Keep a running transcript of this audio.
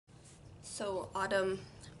So Autumn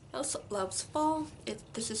Mouse Loves Fall.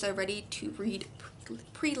 This is a ready-to-read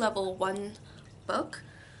pre-level 1 book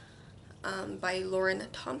by Lauren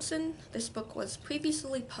Thompson. This book was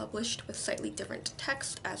previously published with slightly different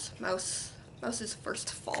text as Mouse's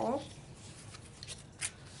First Fall.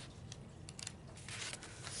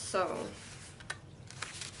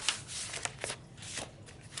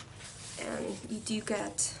 And you do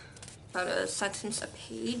get about a sentence a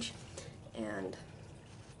page, and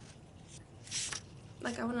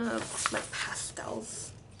like I wanna like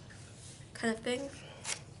pastels kind of thing.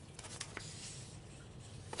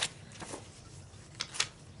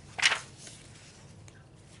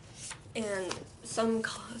 And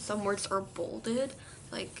some words are bolded,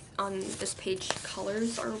 like on this page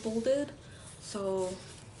colors are bolded, so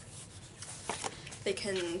they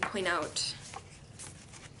can point out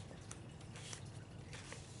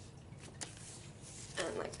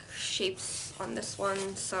and like shapes on this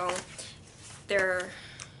one, so they're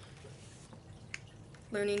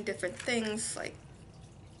learning different things like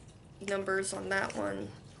numbers on that one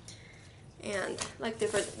and like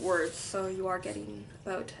different words, so you are getting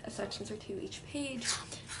about a sentence or two each page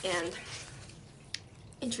and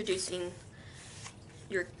introducing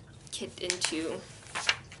your kid into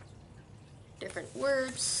different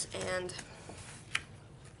words and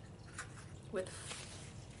with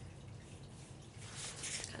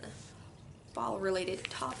kind of fall related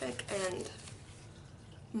topic, and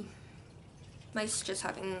mice just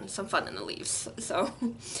having some fun in the leaves. So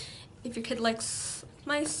if your kid likes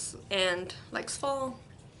mice and likes fall,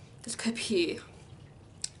 this could be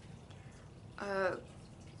a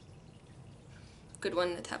good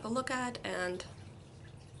one to have a look at and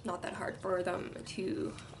not that hard for them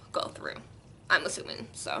to go through, I'm assuming.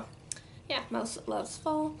 So yeah, Mouse Loves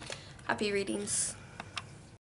Fall. Happy readings.